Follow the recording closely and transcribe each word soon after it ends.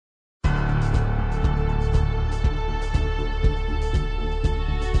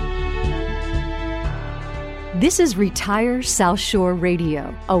This is Retire South Shore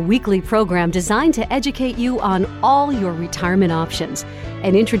Radio, a weekly program designed to educate you on all your retirement options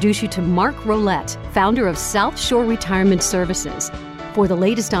and introduce you to Mark Rolette, founder of South Shore Retirement Services. For the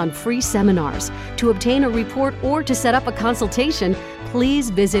latest on free seminars, to obtain a report, or to set up a consultation, please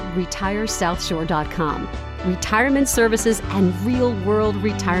visit retiresouthshore.com. Retirement services and real-world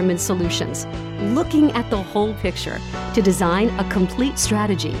retirement solutions, looking at the whole picture to design a complete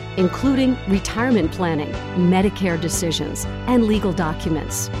strategy, including retirement planning, Medicare decisions, and legal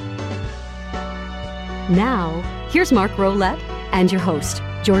documents. Now, here's Mark Rolette and your host,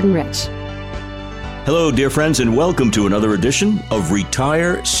 Jordan Rich. Hello, dear friends, and welcome to another edition of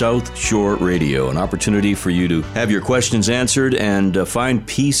Retire South Shore Radio, an opportunity for you to have your questions answered and find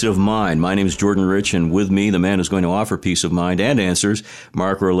peace of mind. My name is Jordan Rich, and with me, the man who's going to offer peace of mind and answers,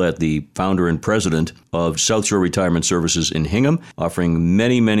 Mark Rolette, the founder and president of South Shore Retirement Services in Hingham, offering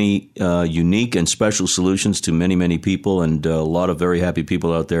many unique and special solutions to many people, and a lot of very happy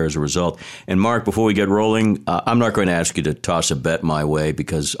people out there as a result. And Mark, before we get rolling, I'm not going to ask you to toss a bet my way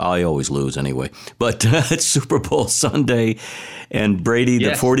because I always lose anyway. But it's Super Bowl Sunday, and Brady,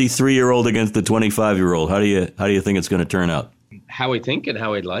 yes, the 43-year-old against the 25-year-old. How do you think it's going to turn out? How I think and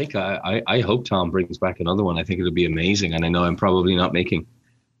how I'd like. I hope Tom brings back another one. I think it'll be amazing, and I know I'm probably not making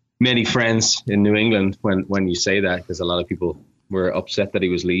many friends in New England when you say that, because a lot of people were upset that he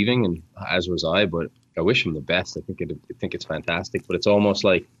was leaving, and as was I. But I wish him the best. I think it's fantastic. But it's almost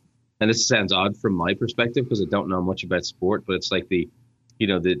like, and this sounds odd from my perspective because I don't know much about sport, but it's like the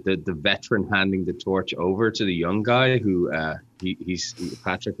veteran handing the torch over to the young guy who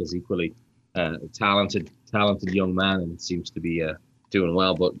Patrick is equally talented young man, and it seems to be doing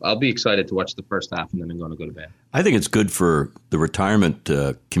well. But I'll be excited to watch the first half, and then I'm going to go to bed. I think it's good for the retirement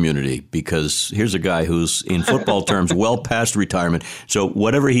community, because here's a guy who's, in football terms, well past retirement. So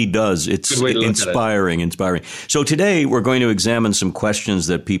whatever he does, it's inspiring. So today we're going to examine some questions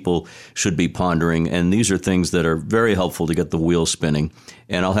that people should be pondering, and these are things that are very helpful to get the wheel spinning.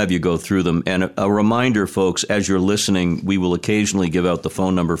 And I'll have you go through them. And a reminder, folks, as you're listening, we will occasionally give out the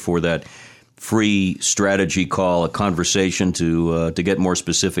phone number for that free strategy call, a conversation to get more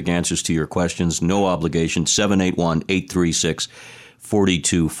specific answers to your questions. No obligation,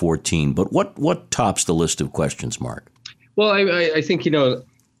 781-836-4214. But what tops the list of questions, Mark? Well, I think, the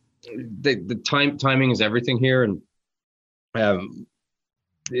timing is everything here. And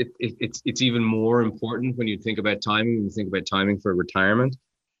it's even more important when you think about timing for retirement.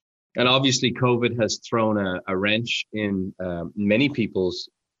 And obviously, COVID has thrown a wrench in many people's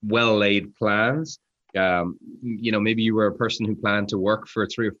well-laid plans. Maybe you were a person who planned to work for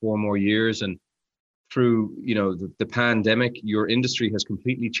 3 or 4 more years, and through the pandemic, your industry has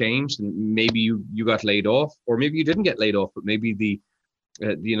completely changed, and maybe you got laid off, or maybe you didn't get laid off, but maybe the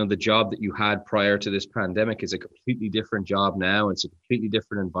job that you had prior to this pandemic is a completely different job now. It's a completely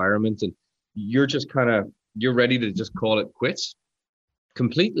different environment, and you're just you're ready to just call it quits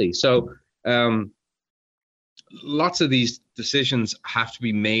completely. So lots of these decisions have to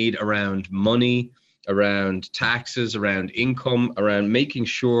be made around money, around taxes, around income, around making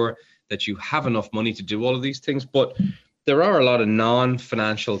sure that you have enough money to do all of these things. But there are a lot of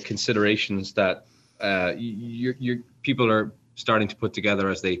non-financial considerations that your people are starting to put together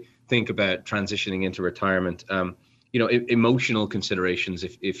as they think about transitioning into retirement. Emotional considerations,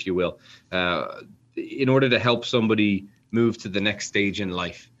 if you will, in order to help somebody move to the next stage in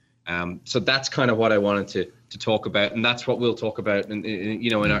life. So that's kind of what I wanted to talk about, and that's what we'll talk about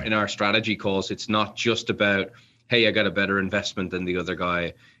in our strategy calls. It's not just about, hey, I got a better investment than the other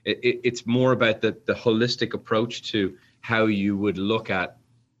guy. It's more about the holistic approach to how you would look at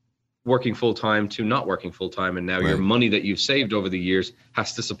working full-time to not working full-time, and now right. Your money that you've saved over the years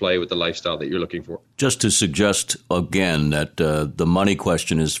has to supply with the lifestyle that you're looking for. Just to suggest again that the money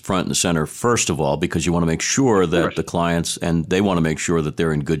question is front and center, first of all, because you want to make sure that the clients, and they want to make sure that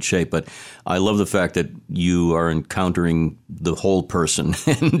they're in good shape. But I love the fact that you are encountering the whole person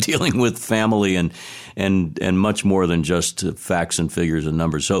and dealing with family and much more than just facts and figures and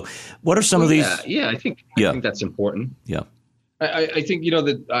numbers. So what are some of these? I think that's important. Yeah. I think,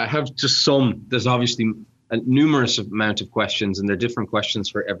 that I have just there's obviously a numerous amount of questions, and they're different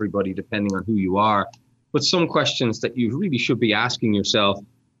questions for everybody depending on who you are. But some questions that you really should be asking yourself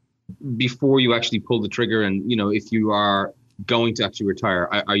before you actually pull the trigger. And, if you are going to actually retire,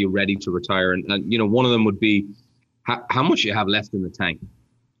 are you ready to retire? And one of them would be how much you have left in the tank,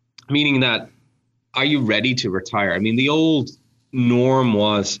 meaning that, are you ready to retire? I mean, the old norm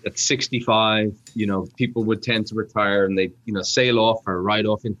was at 65, people would tend to retire and they, sail off or ride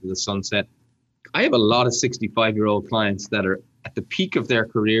off into the sunset. I have a lot of 65-year-old clients that are at the peak of their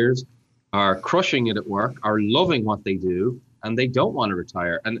careers, are crushing it at work, are loving what they do, and they don't want to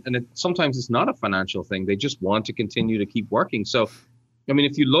retire. And sometimes it's not a financial thing. They just want to continue to keep working. So, I mean,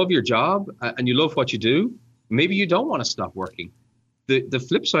 if you love your job and you love what you do, maybe you don't want to stop working. The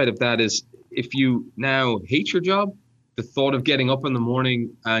flip side of that is, if you now hate your job, the thought of getting up in the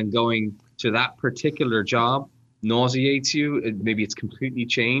morning and going to that particular job nauseates you. Maybe it's completely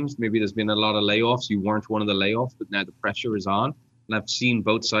changed. Maybe there's been a lot of layoffs. You weren't one of the layoffs, but now the pressure is on. And I've seen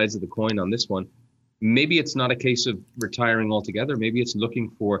both sides of the coin on this one. Maybe it's not a case of retiring altogether. Maybe it's looking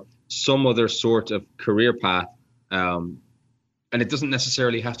for some other sort of career path. And it doesn't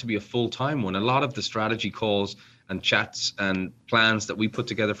necessarily have to be a full-time one. A lot of the strategy calls and chats and plans that we put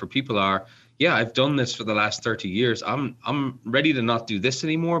together for people are, yeah, I've done this for the last 30 years. I'm ready to not do this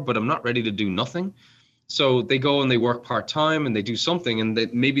anymore, but I'm not ready to do nothing. So they go and they work part-time and they do something, and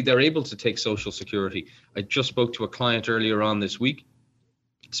maybe they're able to take Social Security. I just spoke to a client earlier on this week.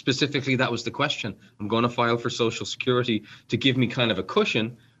 Specifically, that was the question. I'm going to file for Social Security to give me kind of a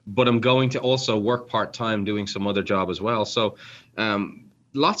cushion, but I'm going to also work part-time doing some other job as well. So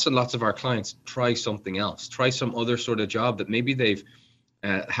lots and lots of our clients try something else, try some other sort of job that maybe they've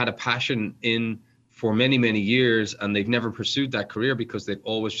had a passion in for many, many years, and they've never pursued that career because they've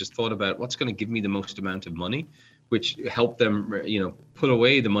always just thought about what's going to give me the most amount of money, which helped them, put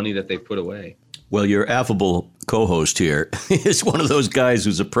away the money that they've put away. Well, your affable co-host here is one of those guys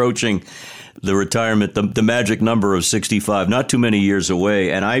who's approaching the retirement, the magic number of 65, not too many years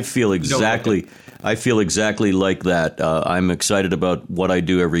away. And I feel exactly like that. I'm excited about what I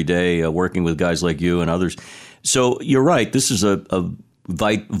do every day, working with guys like you and others. So you're right. This is a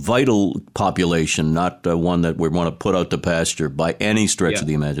vital population, not one that we want to put out to pasture by any stretch of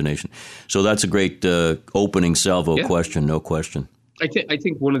the imagination. So that's a great opening salvo question, no question. I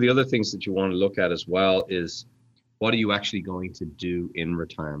think one of the other things that you want to look at as well is, what are you actually going to do in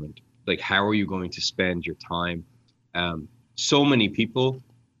retirement? Like, how are you going to spend your time? So many people,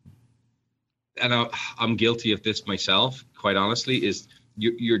 and I'm guilty of this myself, quite honestly, is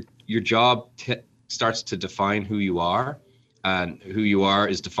your job starts to define who you are. And who you are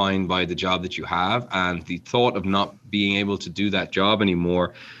is defined by the job that you have. And the thought of not being able to do that job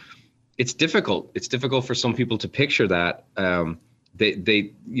anymore, it's difficult. It's difficult for some people to picture that.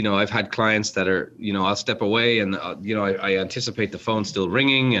 I've had clients that are, I'll step away and, I anticipate the phone still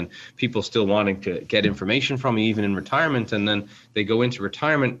ringing and people still wanting to get information from me, even in retirement. And then they go into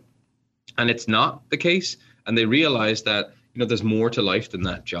retirement and it's not the case. And they realize that, there's more to life than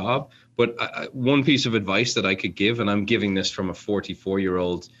that job. But one piece of advice that I could give, and I'm giving this from a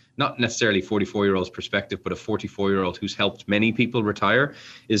 44-year-old, not necessarily 44-year-old's perspective, but a 44-year-old who's helped many people retire,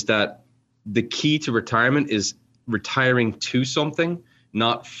 is that the key to retirement is retiring to something,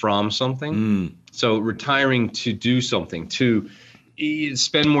 not from something. So retiring to do something, to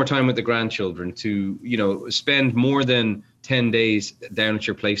spend more time with the grandchildren, to, spend more than 10 days down at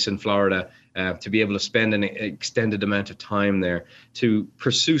your place in Florida, to be able to spend an extended amount of time there, to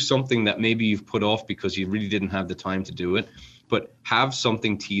pursue something that maybe you've put off because you really didn't have the time to do it, but have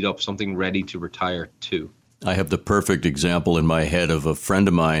something teed up, something ready to retire to. I have the perfect example in my head of a friend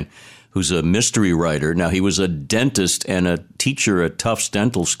of mine who's a mystery writer. Now, he was a dentist and a teacher at Tufts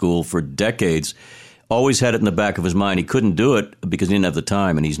Dental School for decades. Always had it in the back of his mind. He couldn't do it because he didn't have the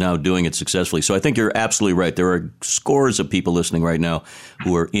time, and he's now doing it successfully. So I think you're absolutely right. There are scores of people listening right now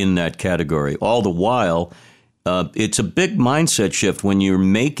who are in that category. All the while, it's a big mindset shift when you're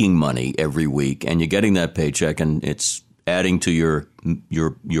making money every week and you're getting that paycheck, and it's adding to your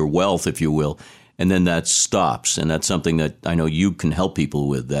wealth, if you will, and then that stops. And that's something that I know you can help people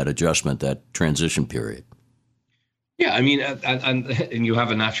with, that adjustment, that transition period. Yeah, I mean, and you have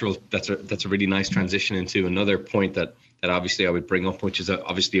a natural, that's a really nice transition into another point that obviously I would bring up, which is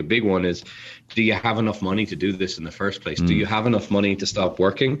obviously a big one, is, do you have enough money to do this in the first place? Do you have enough money to stop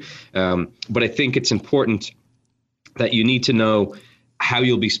working? But I think it's important that you need to know how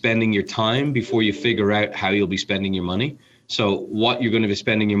you'll be spending your time before you figure out how you'll be spending your money. So what you're going to be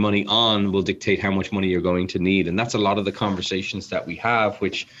spending your money on will dictate how much money you're going to need. And that's a lot of the conversations that we have,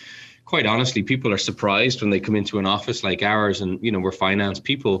 which, quite honestly, people are surprised when they come into an office like ours and, we're finance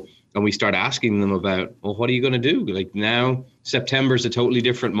people, and we start asking them about, well, what are you going to do? Like, now September is a totally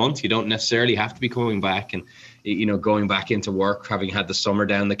different month. You don't necessarily have to be going back and, going back into work, having had the summer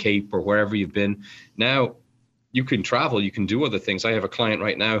down the Cape or wherever you've been. Now you can travel, you can do other things. I have a client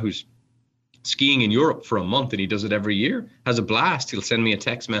right now who's skiing in Europe for a month, and he does it every year, has a blast. He'll send me a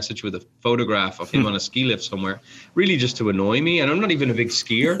text message with a photograph of him on a ski lift somewhere, really just to annoy me. And I'm not even a big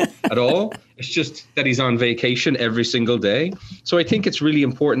skier at all. It's just that he's on vacation every single day. So I think it's really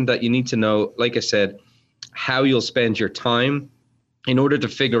important that you need to know, like I said, how you'll spend your time in order to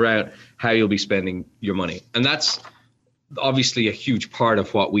figure out how you'll be spending your money. And that's obviously a huge part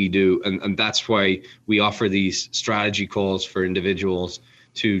of what we do. And that's why we offer these strategy calls for individuals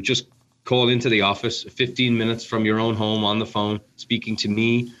to just call into the office 15 minutes from your own home on the phone, speaking to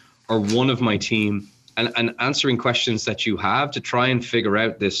me or one of my team, and answering questions that you have to try and figure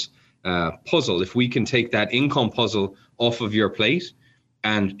out this puzzle. If we can take that income puzzle off of your plate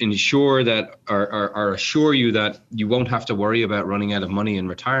and ensure that or assure you that you won't have to worry about running out of money in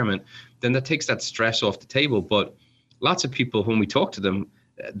retirement, then that takes that stress off the table. But lots of people, when we talk to them,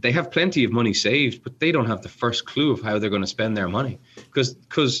 they have plenty of money saved, but they don't have the first clue of how they're going to spend their money.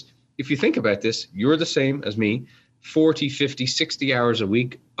 Because if you think about this, you're the same as me. 40, 50, 60 hours a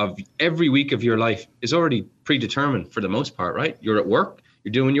week of every week of your life is already predetermined for the most part, right? You're at work,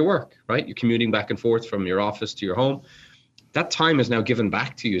 you're doing your work, right? You're commuting back and forth from your office to your home. That time is now given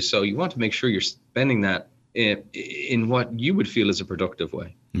back to you. So you want to make sure you're spending that in what you would feel is a productive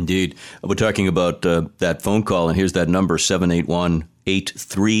way. Indeed. We're talking about that phone call, and here's that number,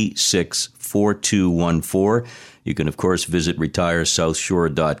 781-836-4214. You can, of course, visit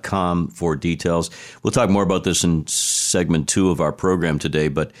retiresouthshore.com for details. We'll talk more about this in segment 2 of our program today,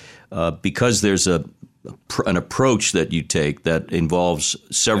 but because there's an approach that you take that involves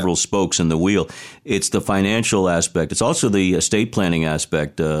several spokes in the wheel. It's the financial aspect. It's also the estate planning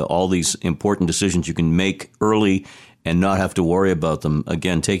aspect, all these important decisions you can make early and not have to worry about them.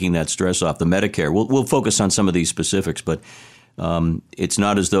 Again, taking that stress off. The Medicare, we'll focus on some of these specifics, but it's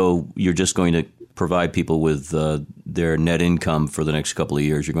not as though you're just going to provide people with their net income for the next couple of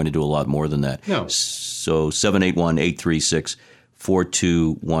years. You're going to do a lot more than that. No. So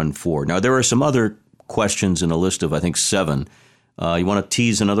 781-836-4214. Now, there are some other questions in a list of, I think, 7. You want to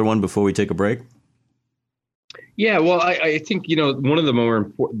tease another one before we take a break? Yeah, well, I think, one of the more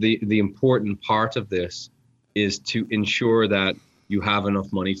important, the important part of this is to ensure that you have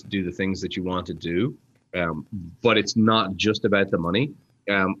enough money to do the things that you want to do. But it's not just about the money.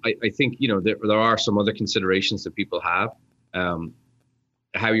 I think, there are some other considerations that people have.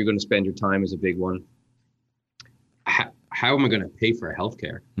 How you're going to spend your time is a big one. How am I going to pay for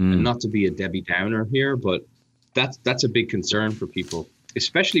healthcare? And not to be a Debbie Downer here, but that's a big concern for people,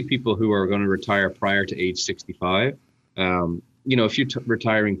 especially people who are going to retire prior to age 65. If you're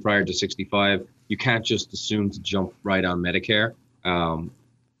retiring prior to 65, you can't just assume to jump right on Medicare.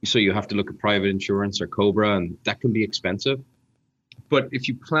 So you have to look at private insurance or COBRA, and that can be expensive. But if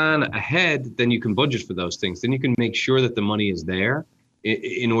you plan ahead, then you can budget for those things. Then you can make sure that the money is there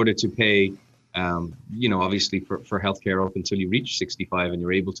in order to pay, obviously for healthcare up until you reach 65 and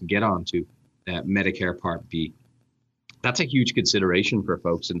you're able to get on to Medicare Part B. That's a huge consideration for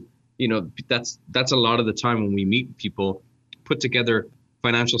folks. And, that's a lot of the time when we meet people, put together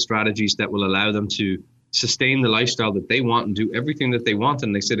financial strategies that will allow them to sustain the lifestyle that they want and do everything that they want.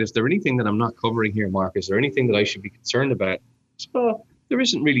 And they said, is there anything that I'm not covering here, Mark? Is there anything that I should be concerned about? So there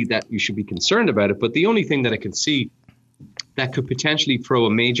isn't really that you should be concerned about it. But the only thing that I can see that could potentially throw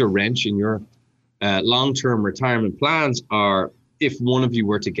a major wrench in your long-term retirement plans are if one of you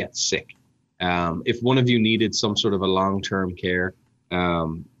were to get sick. If one of you needed some sort of a long-term care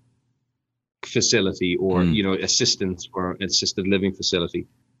facility or, assistance or assisted living facility.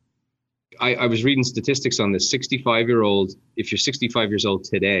 I was reading statistics on this. 65-year-old, if you're 65 years old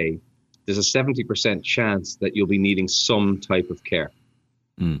today, there's a 70% chance that you'll be needing some type of care.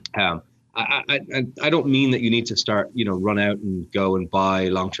 I don't mean that you need to start, run out and go and buy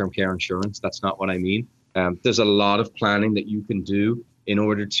long-term care insurance. That's not what I mean. There's a lot of planning that you can do in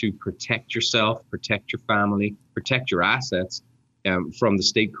order to protect yourself, protect your family, protect your assets from the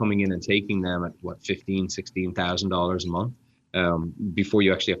state coming in and taking them at $15,000, $16,000 a month before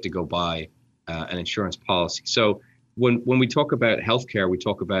you actually have to go buy an insurance policy. So when we talk about healthcare, we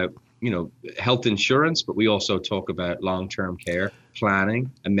talk about health insurance, but we also talk about long-term care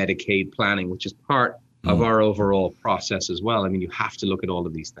planning and Medicaid planning, which is part of our overall process as well. I mean, you have to look at all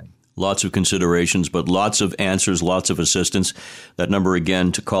of these things. Lots of considerations, but lots of answers, lots of assistance. That number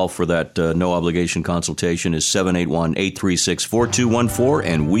again to call for that no obligation consultation is 781-836-4214,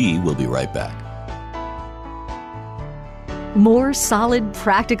 and we will be right back. More solid,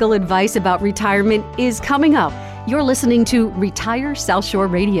 practical advice about retirement is coming up. You're listening to Retire South Shore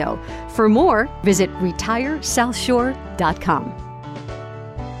Radio. For more, visit retiresouthshore.com.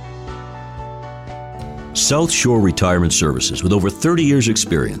 South Shore Retirement Services, with over 30 years'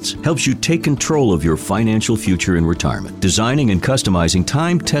 experience, helps you take control of your financial future in retirement, designing and customizing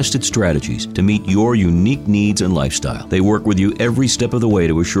time-tested strategies to meet your unique needs and lifestyle. They work with you every step of the way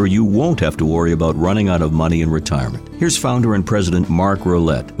to assure you won't have to worry about running out of money in retirement. Here's founder and president Mark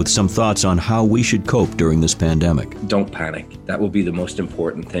Rolette with some thoughts on how we should cope during this pandemic. Don't panic. That will be the most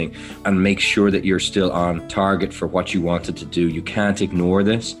important thing. And make sure that you're still on target for what you wanted to do. You can't ignore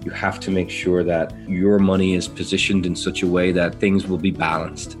this. You have to make sure that your money is positioned in such a way that things will be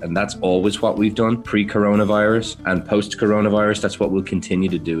balanced. And that's always what we've done pre-coronavirus and post-coronavirus. That's what we'll continue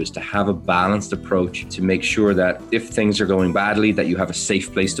to do, is to have a balanced approach to make sure that if things are going badly, that you have a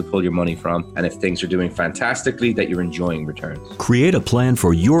safe place to pull your money from. And if things are doing fantastically, that you're enjoying returns. Create a plan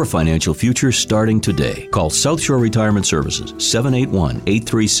for your financial future starting today. Call South Shore Retirement Services,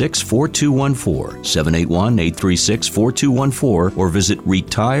 781-836-4214, 781-836-4214, or visit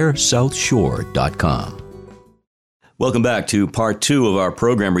retiresouthshore.com. Welcome back to part 2 of our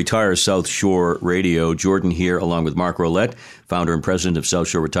program, Retire South Shore Radio. Jordan here, along with Mark Rolette, founder and president of South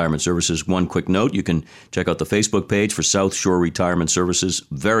Shore Retirement Services. One quick note, you can check out the Facebook page for South Shore Retirement Services.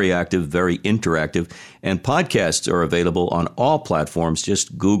 Very active, very interactive. And podcasts are available on all platforms.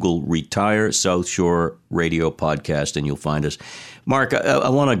 Just Google Retire South Shore Radio Podcast and you'll find us. Mark, I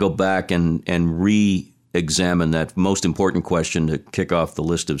want to go back and re-examine that most important question to kick off the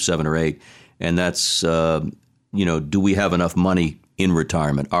list of 7 or 8. And that's... do we have enough money in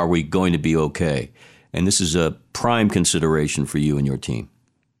retirement? Are we going to be okay? And this is a prime consideration for you and your team.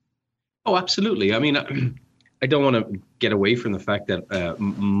 Oh, absolutely. I mean, I don't want to get away from the fact that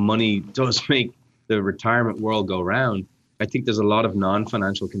money does make the retirement world go round. I think there's a lot of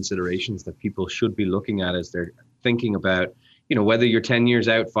non-financial considerations that people should be looking at as they're thinking about, whether you're 10 years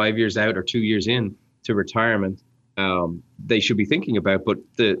out, 5 years out, or 2 years in to retirement, they should be thinking about. But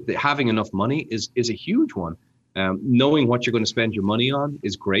the having enough money is a huge one. Knowing what you're going to spend your money on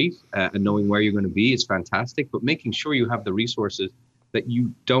is great, and knowing where you're going to be is fantastic, but making sure you have the resources that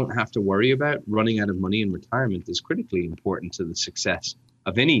you don't have to worry about running out of money in retirement is critically important to the success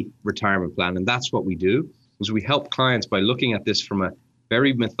of any retirement plan. And that's what we do, is we help clients by looking at this from a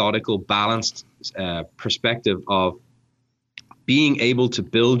very methodical, balanced perspective of being able to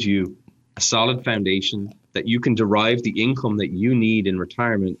build you a solid foundation that you can derive the income that you need in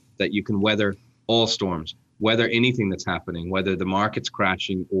retirement, that you can weather all storms. Whether anything that's happening, whether the market's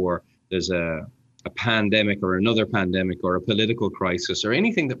crashing or there's a pandemic or another pandemic or a political crisis or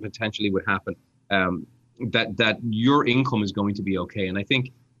anything that potentially would happen, that your income is going to be okay. And I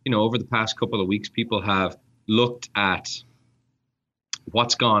think, over the past couple of weeks, people have looked at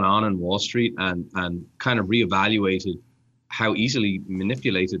what's gone on in Wall Street and kind of reevaluated how easily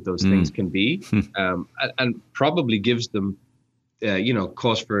manipulated those things can be, and probably gives them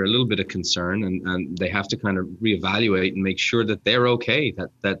cause for a little bit of concern, and they have to kind of reevaluate and make sure that they're okay,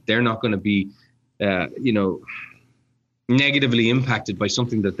 that they're not going to be, negatively impacted by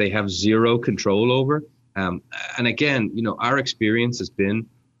something that they have zero control over. And again, our experience has been,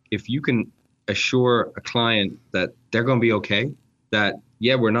 if you can assure a client that they're going to be okay, that,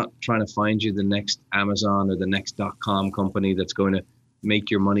 we're not trying to find you the next Amazon or the next .com company that's going to make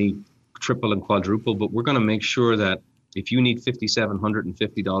your money triple and quadruple, but we're going to make sure that if you need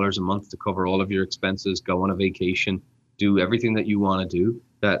 $5,750 a month to cover all of your expenses, go on a vacation, do everything that you want to do,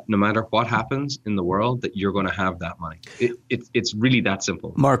 that no matter what happens in the world, that you're going to have that money. It's really that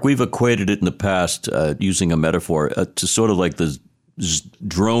simple. Mark, we've equated it in the past, using a metaphor, to sort of like the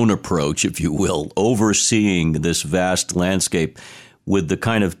drone approach, if you will, overseeing this vast landscape with the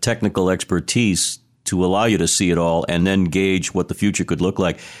kind of technical expertise to allow you to see it all and then gauge what the future could look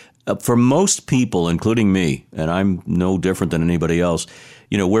like. For most people, including me, and I'm no different than anybody else,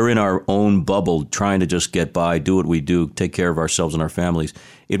 we're in our own bubble trying to just get by, do what we do, take care of ourselves and our families.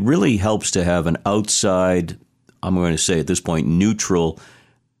 It really helps to have an outside, I'm going to say at this point, neutral,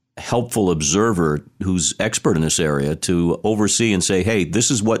 helpful observer who's expert in this area to oversee and say, hey,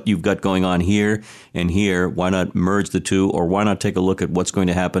 this is what you've got going on here and here. Why not merge the two, or why not take a look at what's going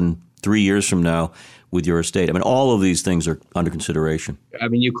to happen 3 years from now with your estate? I mean, all of these things are under consideration. I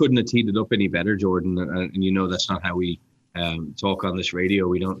mean, you couldn't have teed it up any better, Jordan. And that's not how we talk on this radio.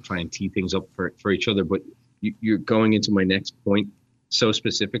 We don't try and tee things up for each other. But you're going into my next point so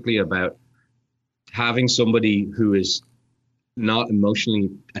specifically about having somebody who is not emotionally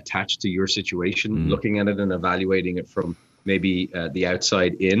attached to your situation, looking at it and evaluating it from maybe the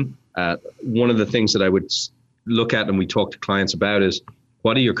outside in. One of the things that I would look at and we talk to clients about is,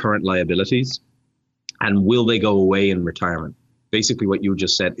 what are your current liabilities? And will they go away in retirement? Basically what you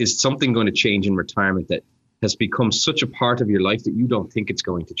just said, is something going to change in retirement that has become such a part of your life that you don't think it's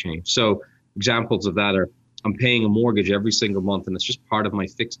going to change? So examples of that are, I'm paying a mortgage every single month and it's just part of my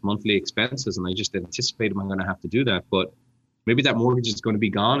fixed monthly expenses. And I just anticipate I'm going to have to do that. But maybe that mortgage is going to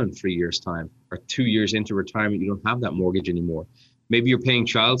be gone in 3 years' time, or 2 years into retirement, you don't have that mortgage anymore. Maybe you're paying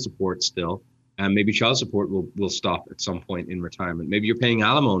child support still, and maybe child support will stop at some point in retirement. Maybe you're paying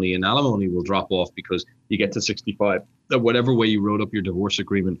alimony, and alimony will drop off because you get to 65, whatever way you wrote up your divorce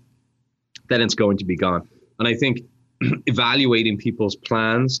agreement, then it's going to be gone. And I think evaluating people's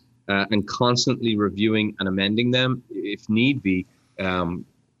plans and constantly reviewing and amending them, if need be,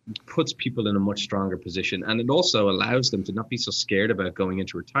 puts people in a much stronger position. And it also allows them to not be so scared about going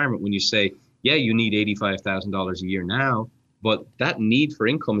into retirement when you say, yeah, you need $85,000 a year now, but that need for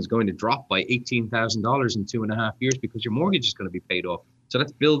income is going to drop by $18,000 in 2.5 years because your mortgage is going to be paid off. So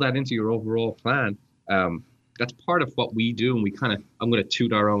let's build that into your overall plan. That's part of what we do. And we I'm going to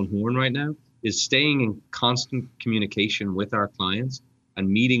toot our own horn right now, is staying in constant communication with our clients and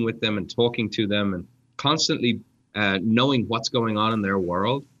meeting with them and talking to them and constantly knowing what's going on in their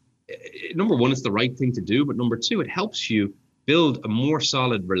world. Number one, it's the right thing to do, but number two, it helps you build a more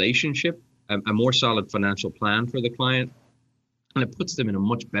solid relationship, a more solid financial plan for the client, and it puts them in a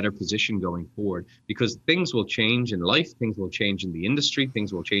much better position going forward, because things will change in life, things will change in the industry,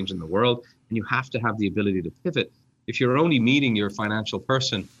 things will change in the world, and you have to have the ability to pivot. If you're only meeting your financial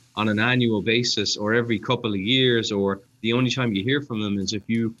person on an annual basis or every couple of years, or the only time you hear from them is if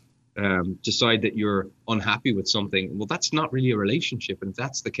you decide that you're unhappy with something, well, that's not really a relationship. And if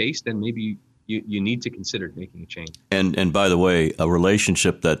that's the case, then maybe you need to consider making a change. And by the way, a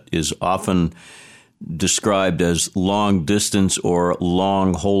relationship that is often described as long distance or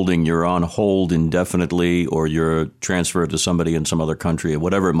long holding, you're on hold indefinitely, or you're transferred to somebody in some other country, or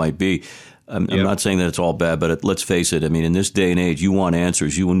whatever it might be. I'm not saying that it's all bad, but let's face it. I mean, in this day and age, you want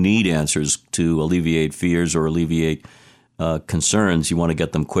answers. You will need answers to alleviate fears or alleviate concerns. You want to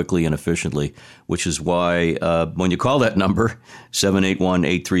get them quickly and efficiently, which is why when you call that number,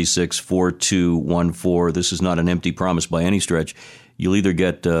 781-836-4214, this is not an empty promise by any stretch. You'll either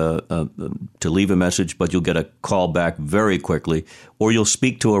get to leave a message, but you'll get a call back very quickly, or you'll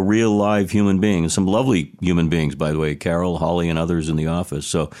speak to a real live human being. Some lovely human beings, by the way, Carol, Holly, and others in the office.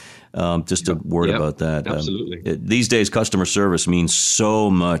 So just a word about that. Absolutely. These days, customer service means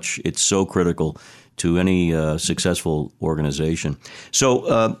so much. It's so critical to any successful organization.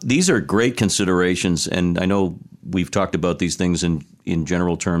 So these are great considerations, and I know we've talked about these things in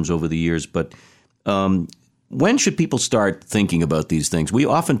general terms over the years, but when should people start thinking about these things? We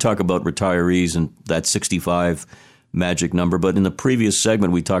often talk about retirees and that 65 magic number, but in the previous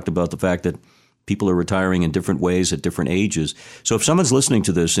segment, we talked about the fact that people are retiring in different ways at different ages. So if someone's listening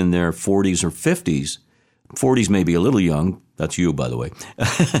to this in their 40s or 50s, 40s may be a little young. That's you, by the way.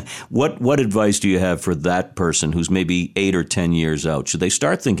 What advice do you have for that person who's maybe 8 or 10 years out? Should they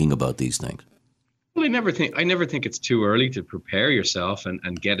start thinking about these things? Well, I never think it's too early to prepare yourself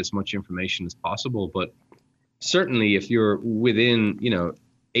and get as much information as possible. But certainly if you're within,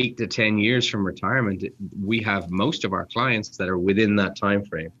 8 to 10 years from retirement, we have most of our clients that are within that time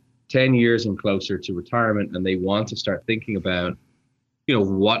frame, 10 years and closer to retirement, and they want to start thinking about,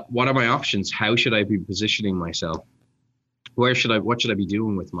 what are my options? How should I be positioning myself? What should I be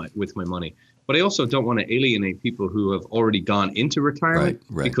doing with my money? But I also don't want to alienate people who have already gone into retirement,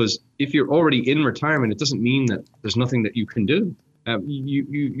 right. Because if you're already in retirement, it doesn't mean that there's nothing that you can do.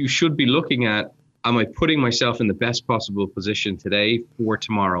 You should be looking at, am I putting myself in the best possible position today for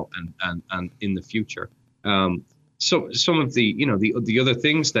tomorrow and in the future? So some of the other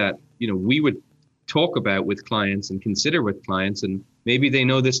things that we would talk about with clients and consider with clients, and maybe they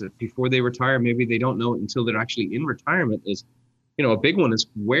know this before they retire, maybe they don't know it until they're actually in retirement, is a big one is,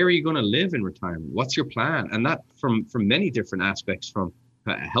 where are you going to live in retirement? What's your plan? And that from many different aspects, from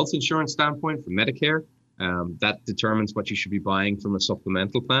a health insurance standpoint, from Medicare, that determines what you should be buying from a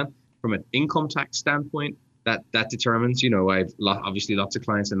supplemental plan. From an income tax standpoint, that determines, I have obviously lots of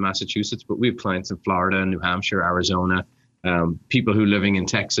clients in Massachusetts, but we have clients in Florida, New Hampshire, Arizona, people who are living in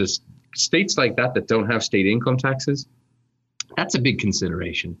Texas, states like that don't have state income taxes. That's a big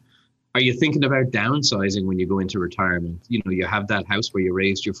consideration. Are you thinking about downsizing when you go into retirement? You have that house where you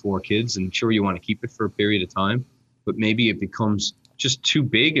raised your 4 kids, and sure, you want to keep it for a period of time, but maybe it becomes just too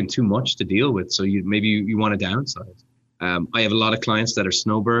big and too much to deal with. So maybe you want to downsize. I have a lot of clients that are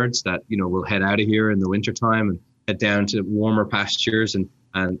snowbirds that, will head out of here in the wintertime and head down to warmer pastures and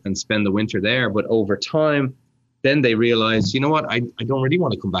spend the winter there. But over time, then they realize, I don't really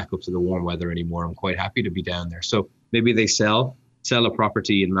want to come back up to the warm weather anymore. I'm quite happy to be down there. So maybe they sell a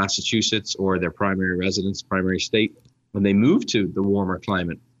property in Massachusetts or their primary residence, primary state, when they move to the warmer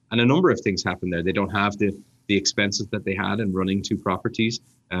climate. And a number of things happen there. They don't have the expenses that they had in running 2 properties.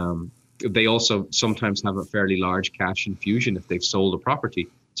 They also sometimes have a fairly large cash infusion if they've sold a property.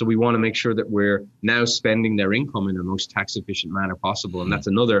 So we want to make sure that we're now spending their income in the most tax efficient manner possible. And that's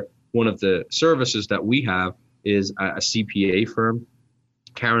another one of the services that we have is a CPA firm.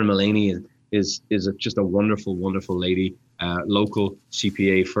 Karen Mullaney is just a wonderful, wonderful lady, local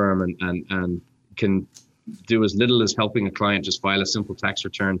CPA firm, and can do as little as helping a client just file a simple tax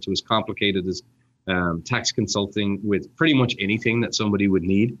return to as complicated as tax consulting with pretty much anything that somebody would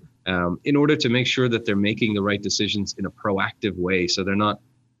need in order to make sure that they're making the right decisions in a proactive way. So they're not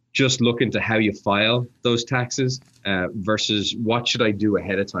just looking to how you file those taxes versus what should I do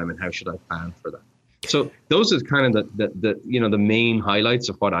ahead of time and how should I plan for that. So those are kind of the main highlights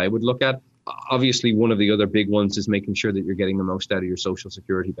of what I would look at. Obviously, one of the other big ones is making sure that you're getting the most out of your Social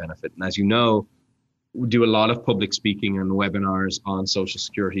Security benefit. And as you know, we do a lot of public speaking and webinars on Social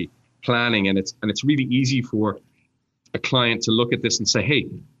Security planning, and it's really easy for a client to look at this and say, hey,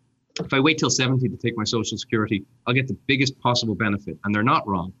 if I wait till 70 to take my Social Security, I'll get the biggest possible benefit. And they're not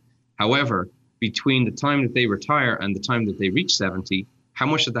wrong. However, between the time that they retire and the time that they reach 70, how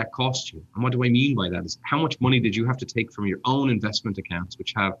much did that cost you? And what do I mean by that is how much money did you have to take from your own investment accounts,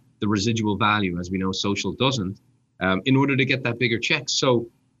 which have the residual value, as we know Social doesn't, in order to get that bigger check. So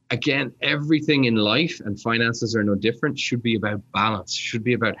again, everything in life, and finances are no different, should be about balance, should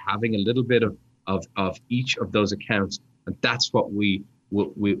be about having a little bit of each of those accounts. And that's what we'll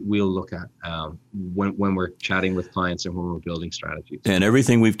look at when we're chatting with clients and when we're building strategies. And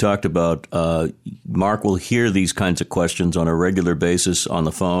everything we've talked about, Mark will hear these kinds of questions on a regular basis on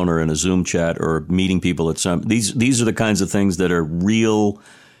the phone or in a Zoom chat or meeting people at some. These are the kinds of things that are real,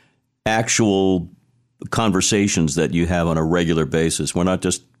 actual conversations that you have on a regular basis. We're not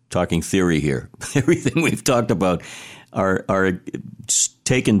just talking theory here. Everything we've talked about are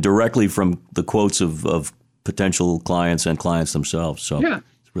taken directly from the quotes of potential clients and clients themselves. So yeah.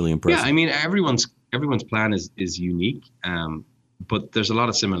 It's really impressive. Yeah, I mean, everyone's plan is unique, but there's a lot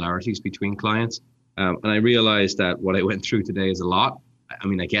of similarities between clients. And I realized that what I went through today is a lot. I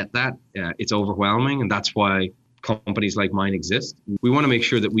mean, I get that. It's overwhelming, and that's why companies like mine exist. We want to make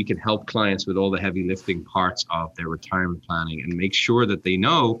sure that we can help clients with all the heavy lifting parts of their retirement planning and make sure that they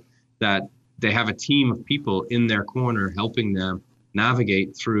know that they have a team of people in their corner helping them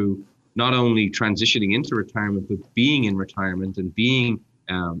navigate through not only transitioning into retirement, but being in retirement and being,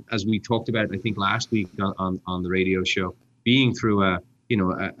 as we talked about, I think last week on the radio show, being through a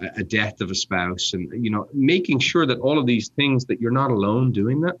death of a spouse and, making sure that all of these things that you're not alone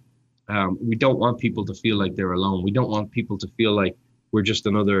doing that. We don't want people to feel like they're alone. We don't want people to feel like we're just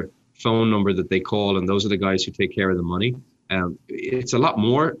another phone number that they call and those are the guys who take care of the money. It's a lot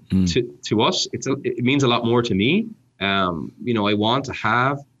more to us. It means a lot more to me. I want to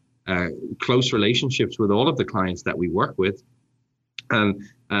have close relationships with all of the clients that we work with, and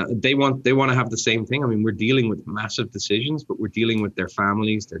they want to have the same thing. I mean, we're dealing with massive decisions, but we're dealing with their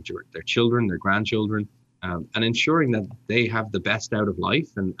families, their children, their grandchildren, and ensuring that they have the best out of life.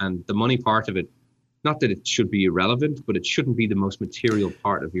 And the money part of it, not that it should be irrelevant, but it shouldn't be the most material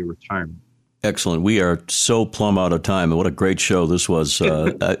part of your retirement. Excellent. We are so plumb out of time, and what a great show this was.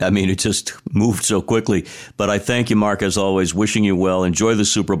 I mean, it just moved so quickly. But I thank you, Mark, as always, wishing you well. Enjoy the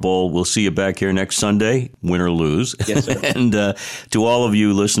Super Bowl. We'll see you back here next Sunday, win or lose. Yes, sir. And to all of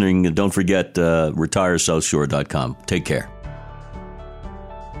you listening, don't forget retiresouthshore.com. Take care.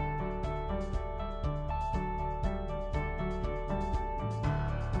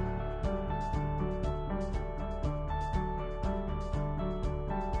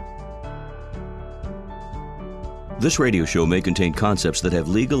 This radio show may contain concepts that have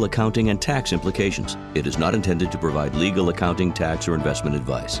legal, accounting, and tax implications. It is not intended to provide legal, accounting, tax, or investment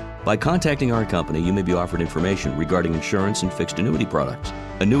advice. By contacting our company, you may be offered information regarding insurance and fixed annuity products.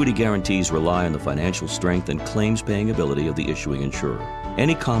 Annuity guarantees rely on the financial strength and claims-paying ability of the issuing insurer.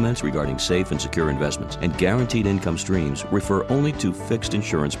 Any comments regarding safe and secure investments and guaranteed income streams refer only to fixed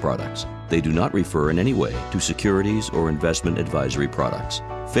insurance products. They do not refer in any way to securities or investment advisory products.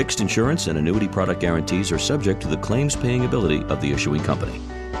 Fixed insurance and annuity product guarantees are subject to the claims-paying ability of the issuing company.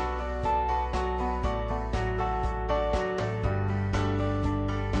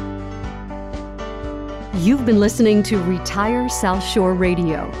 You've been listening to Retire South Shore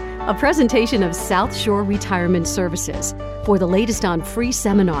Radio, a presentation of South Shore Retirement Services. For the latest on free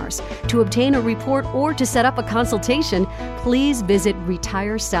seminars, to obtain a report, or to set up a consultation, please visit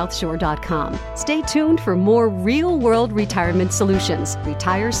retiresouthshore.com. Stay tuned for more real-world retirement solutions.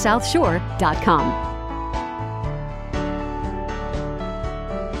 retiresouthshore.com.